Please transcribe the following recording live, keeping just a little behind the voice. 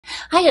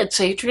Hi, it's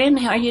Adrienne.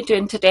 How are you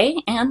doing today?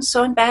 And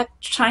so I'm back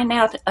trying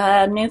out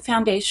a new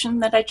foundation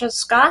that I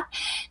just got.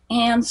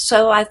 And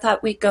so I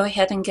thought we'd go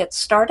ahead and get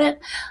started.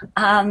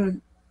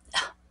 Um,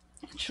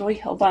 Actually,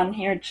 hold on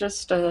here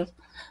just a...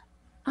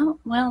 Oh,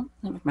 well,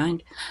 never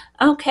mind.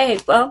 Okay,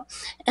 well,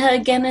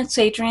 again, it's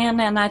Adrienne,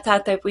 and I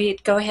thought that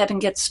we'd go ahead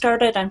and get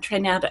started. I'm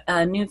trying out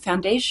a new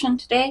foundation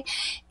today.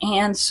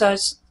 And so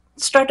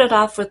started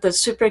off with the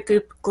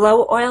Supergoop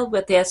Glow Oil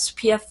with the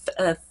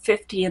SPF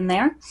 50 in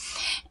there.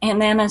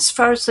 And then as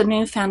far as the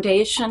new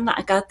foundation,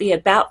 I got the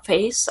About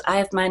Face. I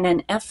have mine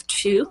in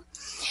F2.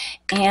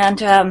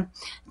 And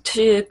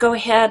to go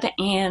ahead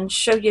and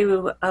show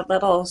you a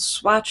little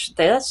swatch of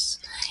this,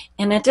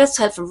 and it does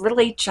have a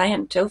really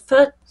giant doe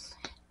foot,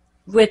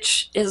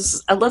 which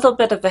is a little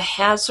bit of a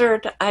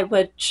hazard. I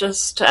would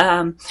just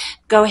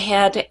go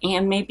ahead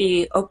and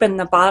maybe open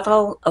the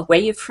bottle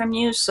away from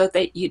you so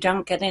that you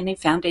don't get any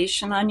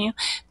foundation on you,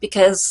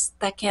 because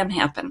that can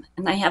happen.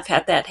 And I have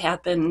had that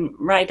happen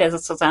right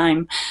as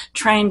I'm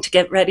trying to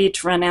get ready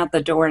to run out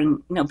the door,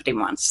 and nobody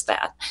wants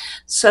that.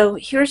 So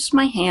here's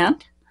my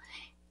hand,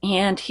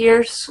 and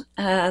here's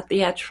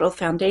the actual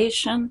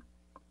foundation.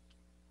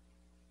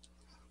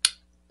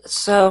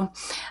 So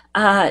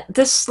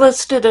this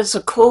listed as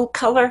a cool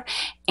color,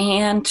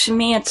 and to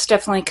me it's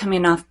definitely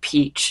coming off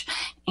peach.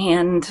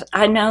 And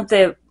I know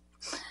that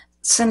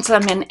since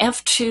I'm in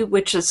F2,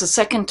 which is the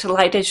second to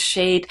lightest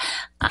shade,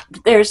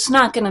 there's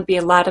not going to be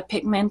a lot of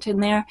pigment in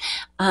there,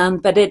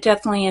 but it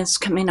definitely is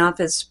coming off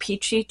as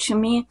peachy to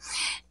me.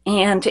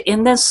 And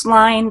in this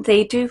line,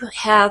 they do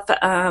have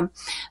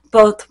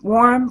both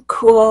warm,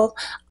 cool,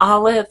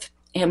 olive,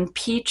 and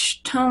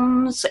peach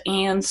tones.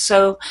 And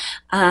so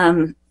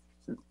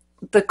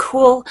the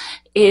cool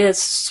is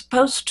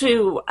supposed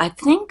to, I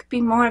think,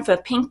 be more of a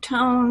pink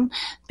tone,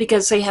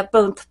 because they have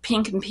both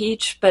pink and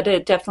peach, but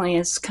it definitely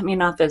is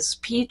coming off as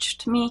peach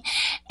to me.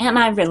 And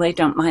I really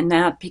don't mind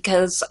that,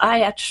 because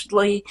I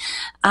actually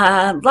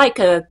like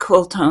a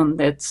cool tone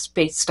that's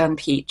based on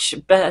peach.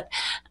 But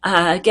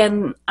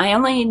again, I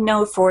only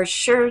know for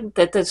sure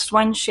that this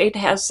one shade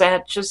has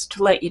that, just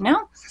to let you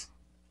know,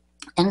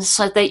 and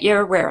so that you're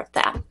aware of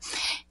that.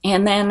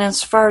 And then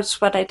as far as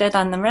what I did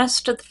on the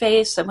rest of the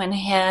face, I went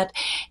ahead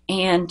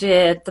and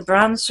did the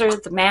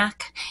bronzer, the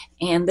MAC,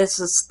 and this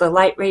is the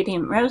Light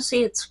Radiant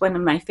Rosy. It's one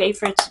of my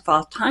favorites of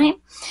all time.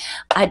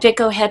 I did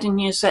go ahead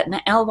and use that in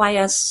the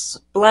LYS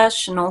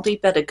blush, an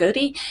oldie but a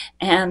goodie,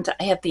 and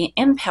I have the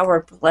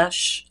Empower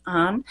blush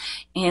on,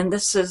 and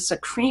this is a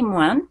cream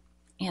one.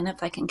 And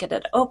if I can get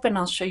it open,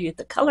 I'll show you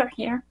the color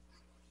here.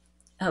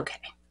 Okay,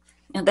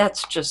 and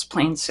that's just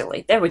plain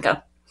silly. There we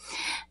go.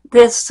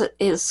 This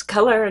is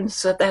color, and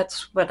so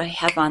that's what I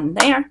have on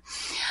there.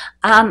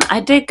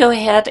 I did go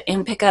ahead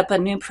and pick up a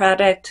new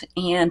product,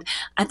 and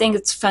I think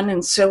it's fun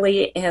and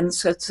silly, and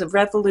so it's a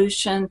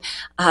Revolution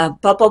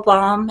Bubble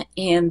Balm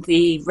in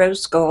the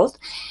rose gold,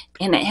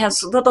 and it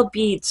has little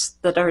beads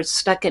that are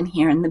stuck in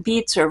here, and the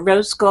beads are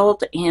rose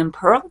gold and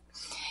pearl.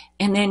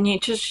 And then you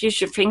just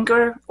use your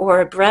finger or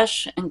a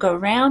brush and go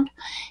around,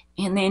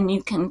 and then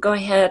you can go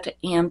ahead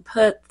and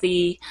put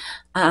the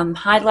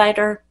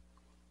highlighter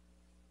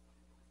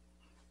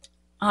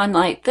on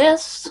like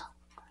this,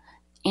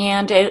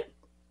 and it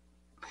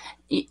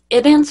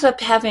ends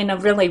up having a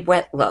really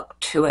wet look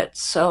to it.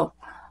 So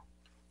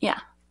yeah,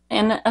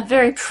 and a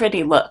very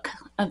pretty look,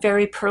 a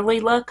very pearly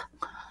look,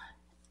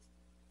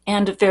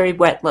 and a very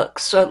wet look.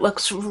 So it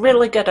looks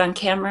really good on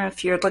camera.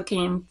 If you're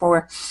looking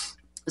for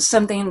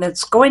something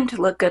that's going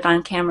to look good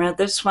on camera,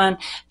 this one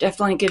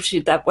definitely gives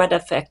you that wet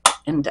effect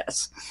and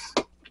does.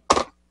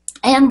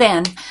 And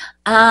then,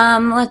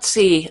 let's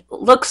see,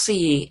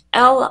 Looxi,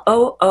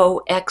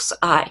 Looxi.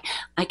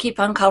 I keep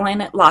on calling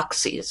it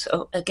Looxi.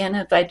 So again,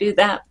 if I do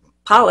that,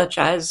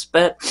 apologize,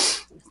 but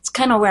it's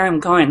kind of where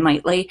I'm going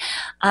lately.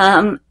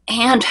 And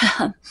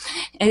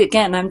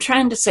again, I'm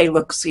trying to say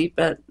Looxi,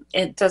 but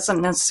it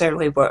doesn't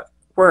necessarily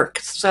work.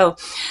 So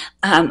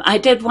I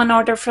did one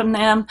order from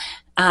them.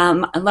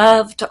 I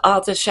loved all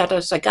the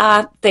shadows I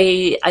got.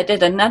 I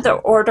did another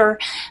order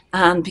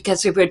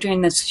because they were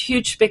doing this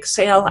huge big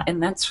sale,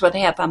 and that's what I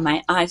have on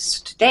my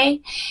eyes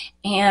today.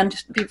 And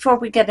before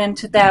we get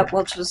into that,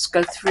 we'll just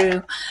go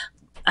through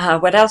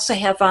what else I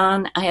have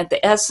on. I have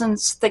the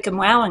Essence Thick and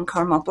Wow in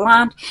Caramel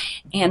Blonde,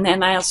 and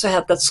then I also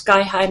have the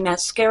Sky High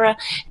Mascara,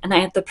 and I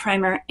have the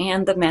primer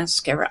and the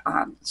mascara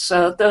on.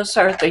 So those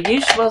are the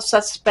usual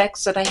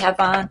suspects that I have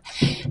on.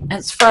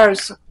 As far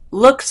as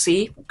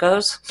Looxi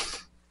goes,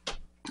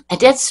 I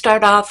did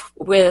start off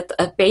with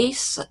a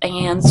base,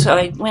 and so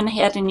I went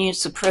ahead and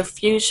used the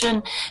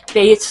Profusion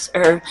base,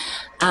 or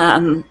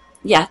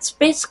yeah, it's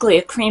basically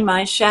a cream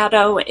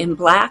eyeshadow in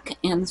black,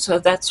 and so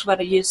that's what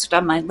I used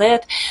on my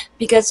lid,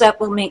 because that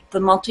will make the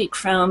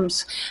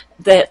multi-chromes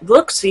that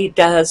Looxi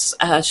does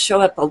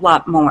show up a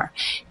lot more.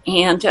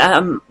 And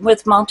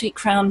with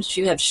multi-chromes,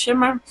 you have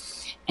shimmer,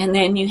 and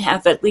then you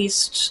have at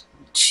least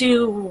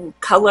 2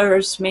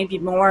 colors, maybe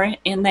more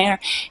in there,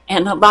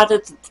 and a lot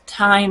of the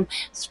time,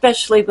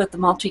 especially with the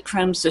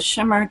multi-chromes, the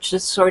shimmer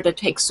just sort of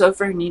takes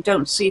over and you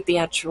don't see the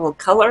actual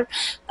color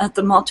of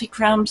the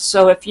multi-chrome.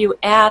 So if you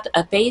add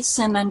a base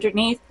in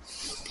underneath,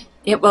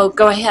 it will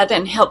go ahead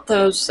and help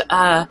those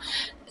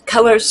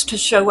colors to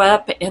show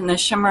up and the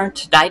shimmer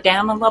to die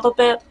down a little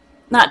bit,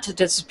 not to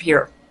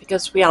disappear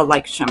because we all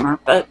like shimmer,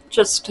 but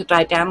just to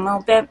die down a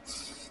little bit.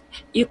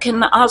 You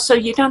can also,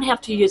 you don't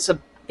have to use a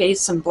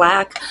base in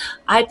black.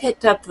 I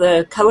picked up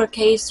the color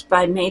case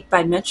Made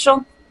by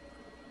Mitchell.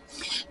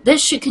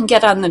 This you can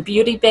get on the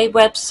Beauty Bay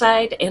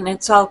website, and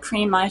it's all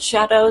cream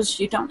eyeshadows.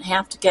 You don't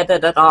have to get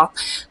it at all,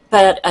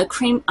 but a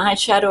cream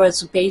eyeshadow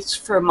as a base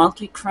for a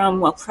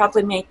multi-chrome will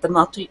probably make the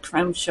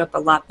multi-chrome show up a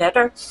lot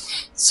better.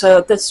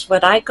 So this is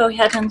what I go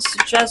ahead and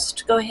suggest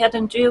to go ahead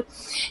and do.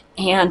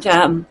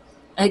 And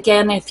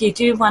again, if you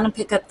do want to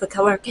pick up the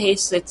color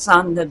case, it's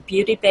on the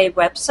Beauty Bay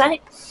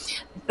website.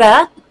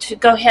 But to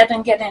go ahead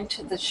and get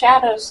into the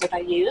shadows that I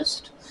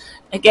used,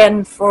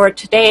 again, for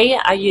today,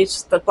 I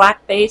used the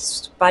black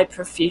base by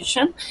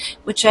Profusion,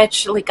 which I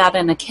actually got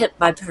in a kit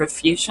by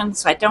Profusion,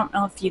 so I don't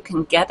know if you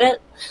can get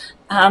it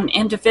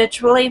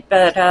individually,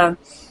 but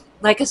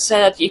like I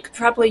said, you could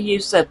probably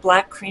use a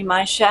black cream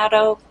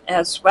eyeshadow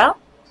as well.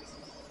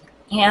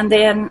 And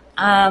then,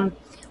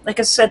 like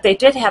I said, they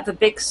did have a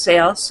big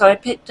sale, so I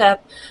picked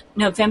up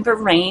November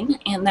Rain,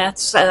 and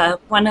that's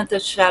one of the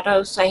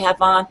shadows I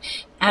have on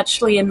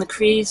actually in the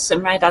crease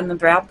and right on the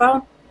brow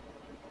bone.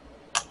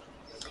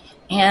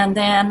 And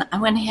then I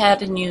went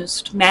ahead and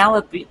used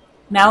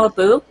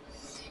Malibu.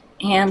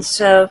 And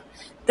so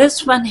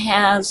this one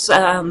has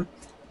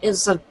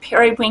is a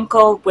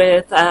periwinkle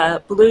with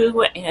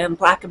blue and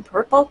black and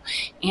purple.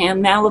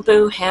 And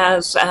Malibu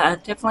has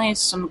definitely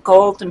some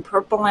gold and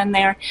purple in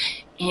there,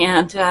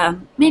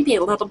 and maybe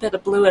a little bit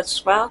of blue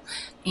as well.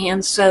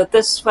 And so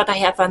this is what I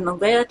have on the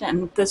lid,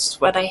 and this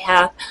is what I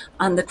have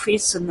on the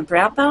crease and the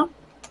brow bone.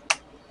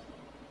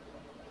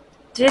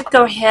 Did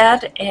go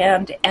ahead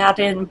and add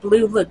in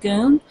Blue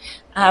Lagoon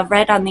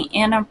right on the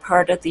inner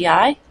part of the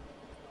eye.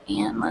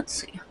 And let's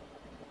see.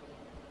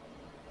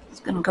 I'm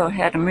just going to go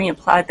ahead and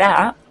reapply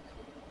that.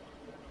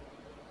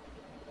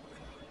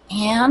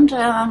 And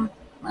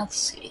let's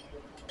see.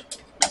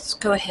 Let's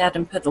go ahead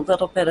and put a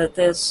little bit of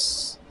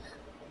this.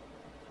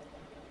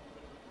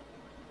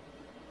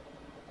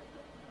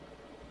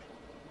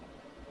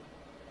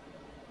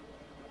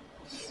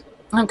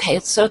 Okay,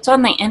 so it's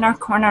on the inner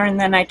corner, and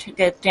then I took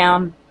it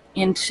down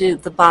into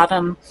the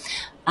bottom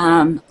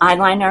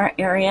eyeliner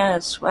area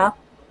as well.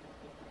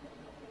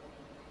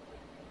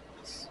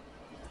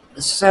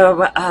 So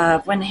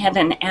went ahead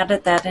and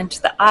added that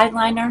into the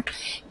eyeliner,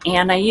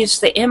 and I used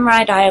the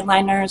Emerald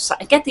eyeliners.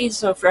 I get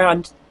these over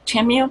on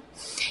Temu,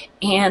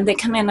 and they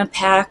come in a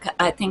pack,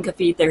 I think, of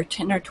either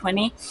 10 or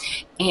 20.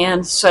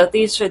 And so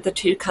these are the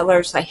 2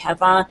 colors I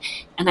have on,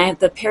 and I have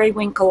the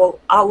periwinkle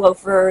all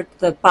over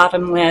the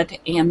bottom lid,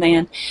 and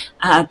then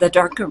the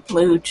darker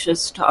blue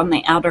just on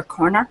the outer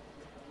corner.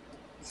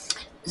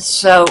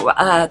 So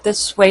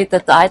this way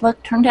that the eye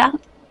look turned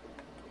out.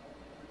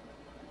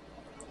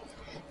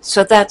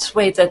 So that's the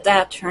way that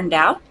that turned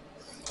out.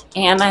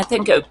 And I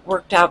think it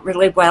worked out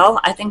really well.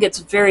 I think it's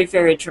a very,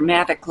 very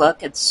dramatic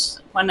look. It's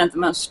one of the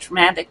most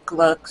dramatic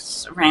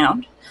looks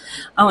around.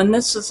 Oh, and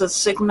this is a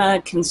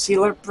Sigma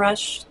concealer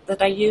brush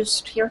that I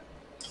used here.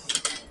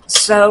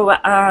 So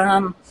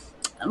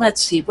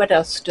let's see, what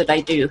else did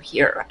I do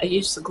here? I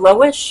used the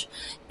Glowish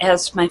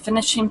as my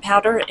finishing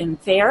powder in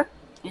Fair.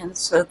 And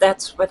so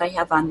that's what I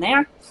have on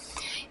there.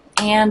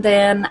 And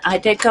then I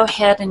did go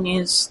ahead and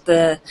use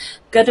the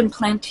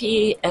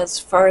GoodnPlenty as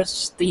far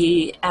as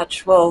the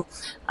actual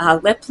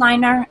lip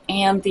liner,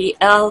 and the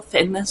e.l.f.,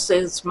 and this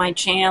is my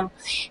jam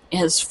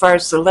as far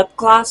as the lip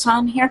gloss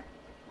on here.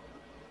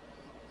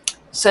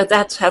 So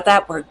that's how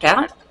that worked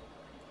out.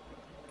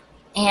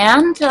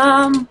 And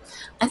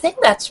I think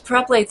that's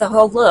probably the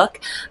whole look.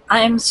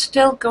 I'm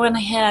still going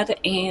ahead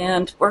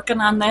and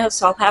working on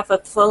this. I'll have a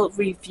full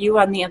review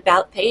on the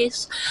About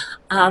page,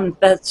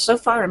 but so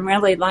far I'm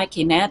really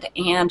liking it,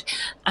 and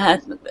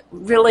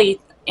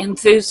really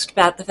enthused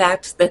about the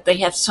fact that they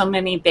have so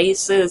many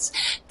bases,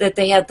 that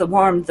they have the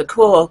warm, the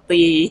cool,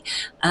 the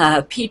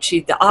peachy,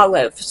 the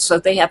olive. So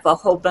they have a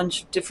whole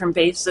bunch of different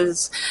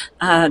bases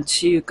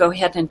to go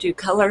ahead and do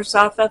colors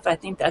off of. I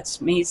think that's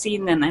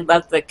amazing, and I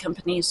love that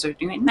companies are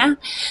doing that.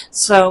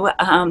 So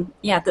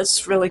yeah, this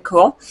is really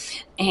cool.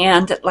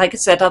 And like I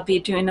said, I'll be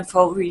doing a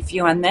full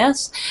review on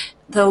this.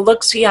 The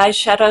Looxi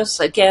Eyeshadows,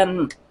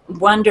 again,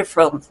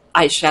 wonderful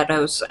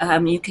eyeshadows.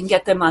 You can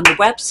get them on the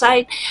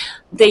website.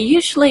 They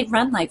usually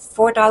run like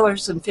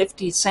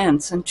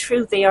 $4.50, and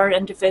true, they are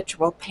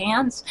individual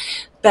pans,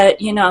 but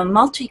you know,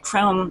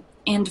 multi-chrome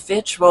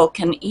individual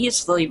can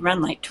easily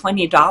run like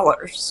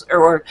 $20,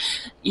 or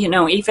you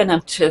know, even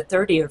up to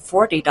 $30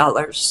 or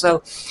 $40.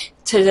 So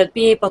to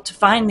be able to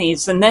find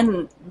these, and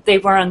then they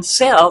were on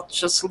sale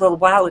just a little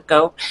while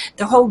ago.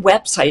 The whole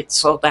website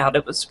sold out.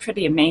 It was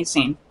pretty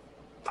amazing.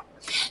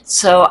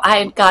 So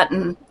I've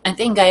gotten, I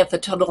think I have a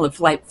total of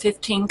like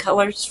 15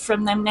 colors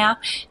from them now,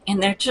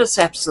 and they're just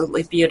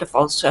absolutely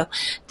beautiful. So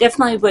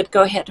definitely would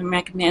go ahead and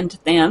recommend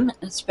them,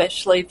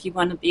 especially if you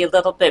want to be a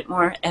little bit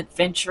more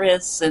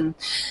adventurous and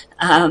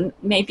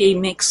maybe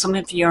make some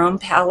of your own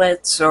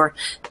palettes or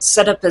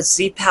set up a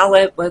Z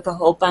palette with a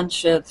whole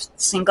bunch of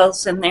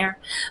singles in there.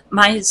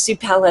 My Z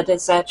palette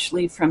is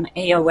actually from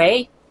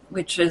AOA,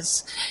 which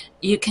is,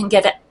 you can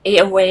get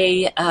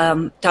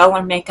AOA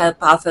dollar makeup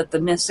off of the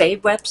Miss A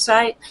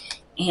website.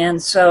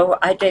 And so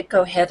I did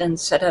go ahead and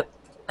set up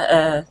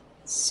a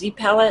Z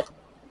palette.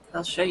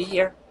 I'll show you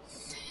here.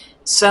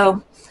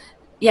 So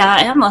yeah,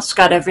 I almost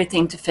got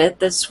everything to fit.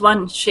 This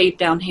one shade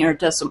down here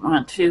doesn't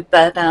want to,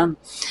 but I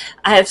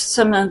have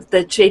some of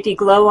the JD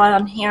Glow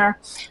on here.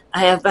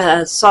 I have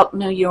a Salt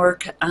New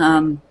York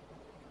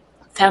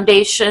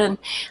foundation,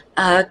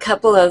 a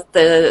couple of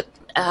the,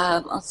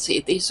 let's see,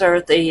 these are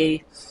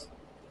the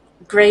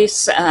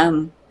Grace,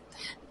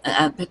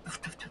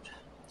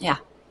 yeah,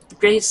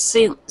 Grace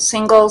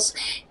singles,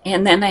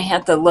 and then I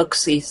have the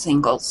Looxi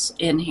singles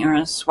in here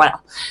as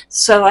well.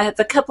 So I have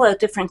a couple of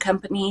different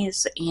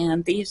companies,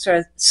 and these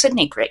are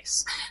Sydney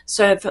Grace.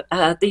 So I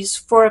have these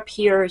four up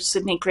here,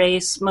 Sydney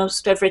Grace,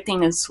 most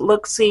everything is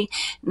Looxi,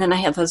 and then I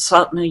have a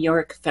Salt New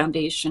York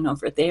foundation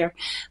over there.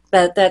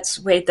 But that's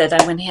the way that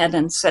I went ahead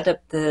and set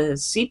up the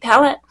Z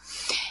palette.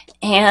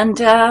 And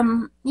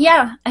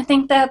yeah, I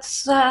think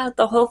that's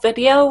the whole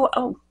video.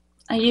 Oh,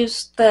 I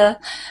used the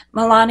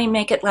Milani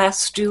Make It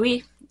Last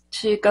Dewy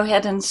to go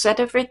ahead and set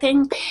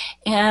everything.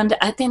 And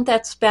I think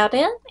that's about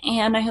it.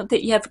 And I hope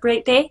that you have a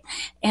great day.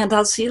 And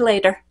I'll see you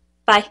later.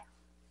 Bye.